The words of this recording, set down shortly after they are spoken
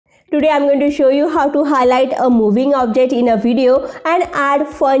Today I'm going to show you how to highlight a moving object in a video and add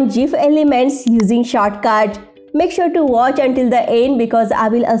fun GIF elements using Shotcut. Make sure to watch until the end because I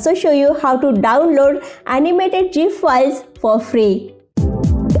will also show you how to download animated GIF files for free.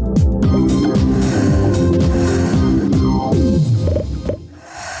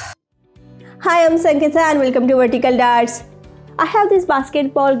 Hi, I'm Sankita and welcome to Vertical Darts. I have this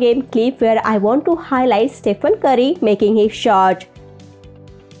basketball game clip where I want to highlight Stephen Curry making his shot.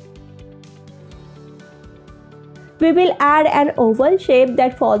 We will add an oval shape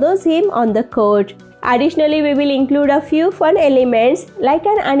that follows him on the court. Additionally, we will include a few fun elements like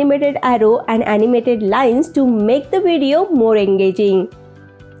an animated arrow and animated lines to make the video more engaging.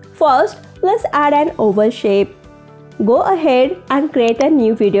 First, let's add an oval shape. Go ahead and create a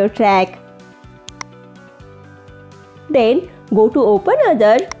new video track. Then, go to Open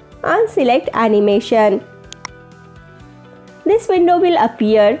Other and select Animation. This window will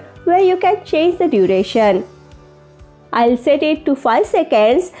appear where you can change the duration. I'll set it to 5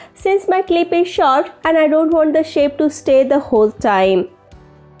 seconds since my clip is short and I don't want the shape to stay the whole time.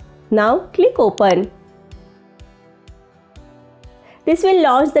 Now click Open. This will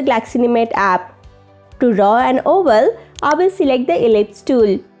launch the Animate app. To draw an oval, I will select the Ellipse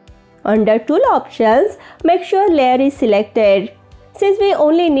tool. Under Tool Options, make sure Layer is selected. Since we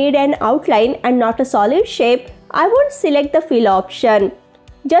only need an outline and not a solid shape, I won't select the Fill option.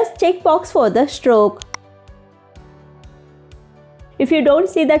 Just check box for the stroke. If you don't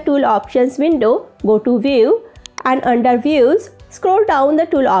see the Tool Options window, go to View and under Views, scroll down the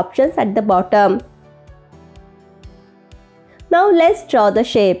Tool Options at the bottom. Now let's draw the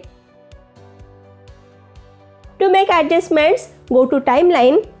shape. To make adjustments, go to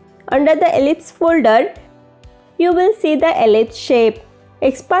Timeline. Under the Ellipse folder, you will see the ellipse shape.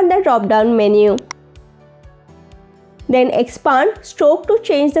 Expand the drop-down menu. Then expand Stroke to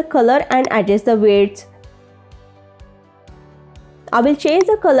change the color and adjust the width. I will change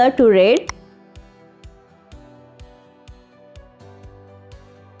the color to red.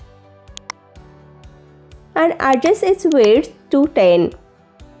 And adjust its width to 10.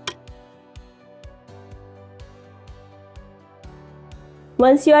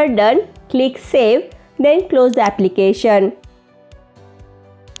 Once you are done, click Save, then close the application.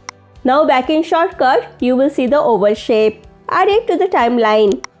 Now back in Shotcut, you will see the oval shape. Add it to the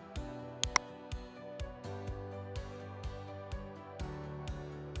timeline.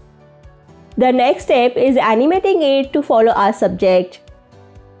 The next step is animating it to follow our subject.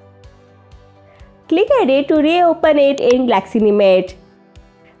 Click Edit to reopen it in animate.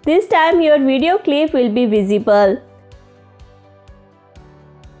 This time your video clip will be visible.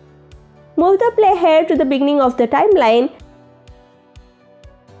 Move the playhead to the beginning of the timeline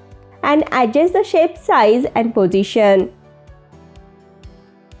and adjust the shape size and position.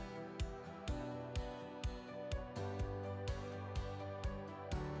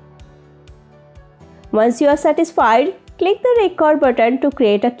 Once you are satisfied, click the record button to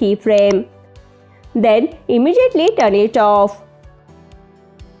create a keyframe. Then immediately turn it off.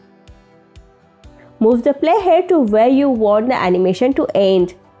 Move the playhead to where you want the animation to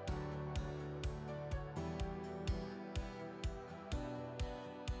end.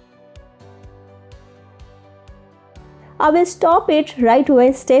 I will stop it right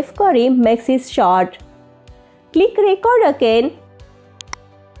when Steph Curry makes his shot. Click Record again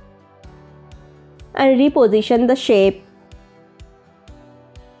and reposition the shape.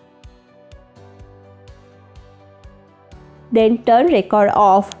 Then turn record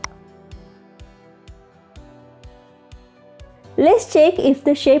off. Let's check if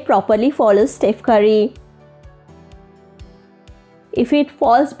the shape properly follows Steph Curry. If it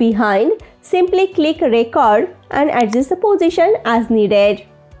falls behind, simply click Record and adjust the position as needed.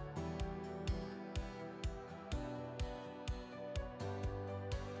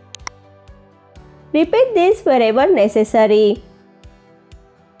 Repeat this wherever necessary.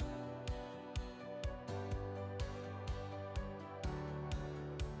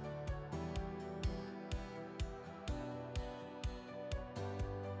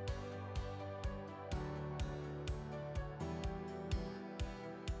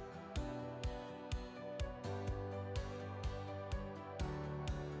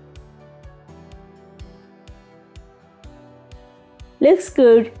 Looks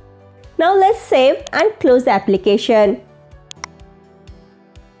good. Now let's save and close the application.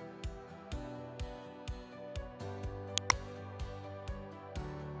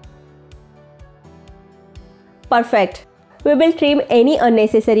 Perfect. We will trim any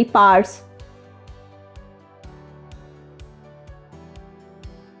unnecessary parts.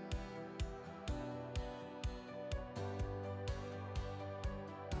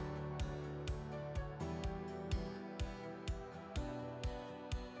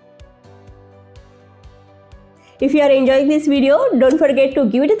 If you are enjoying this video, don't forget to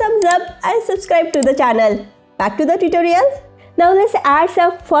give it a thumbs up and subscribe to the channel. Back to the tutorial. Now let's add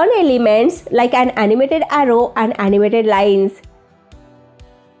some fun elements like an animated arrow and animated lines.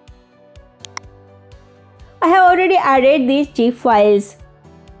 I have already added these GIF files.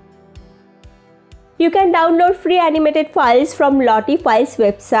 You can download free animated files from Lottie Files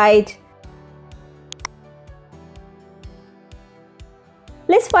website.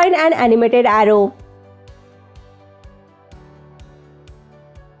 Let's find an animated arrow.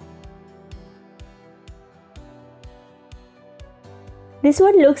 This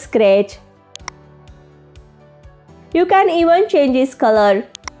one looks great. You can even change its color.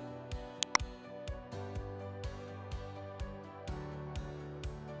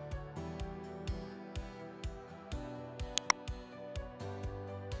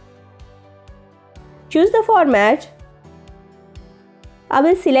 Choose the format. I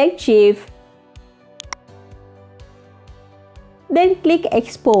will select GIF. Then click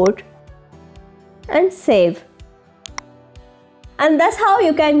Export and save. And that's how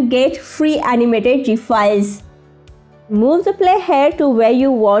you can get free animated GIF files. Move the play here to where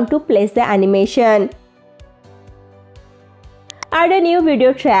you want to place the animation. Add a new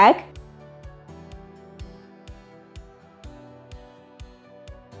video track.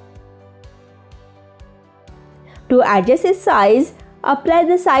 To adjust its size, apply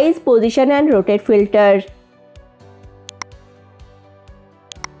the size, position and rotate filter.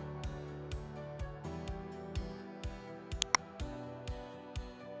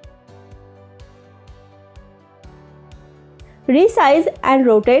 Resize and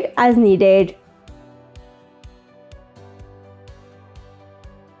rotate as needed.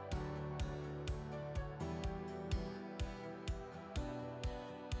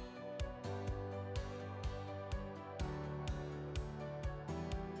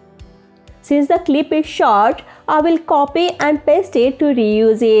 Since the clip is short, I will copy and paste it to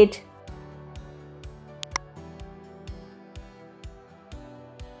reuse it.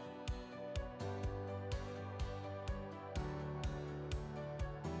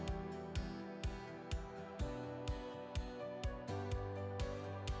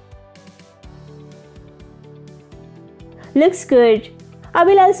 Looks good. I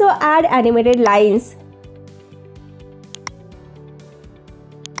will also add animated lines.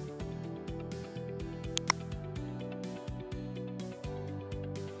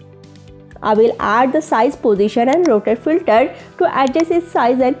 I will add the size, position and rotate filter to adjust its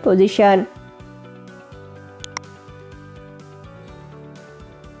size and position.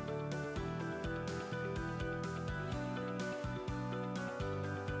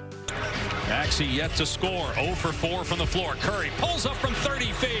 Maxey yet to score. 0 for 4 from the floor. Curry pulls up from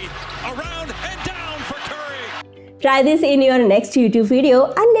 30 feet. Around and down for Curry. Try this in your next YouTube video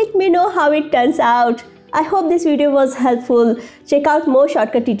and let me know how it turns out. I hope this video was helpful. Check out more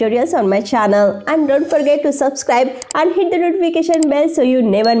Shotcut tutorials on my channel and don't forget to subscribe and hit the notification bell so you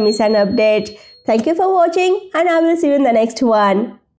never miss an update. Thank you for watching and I will see you in the next one.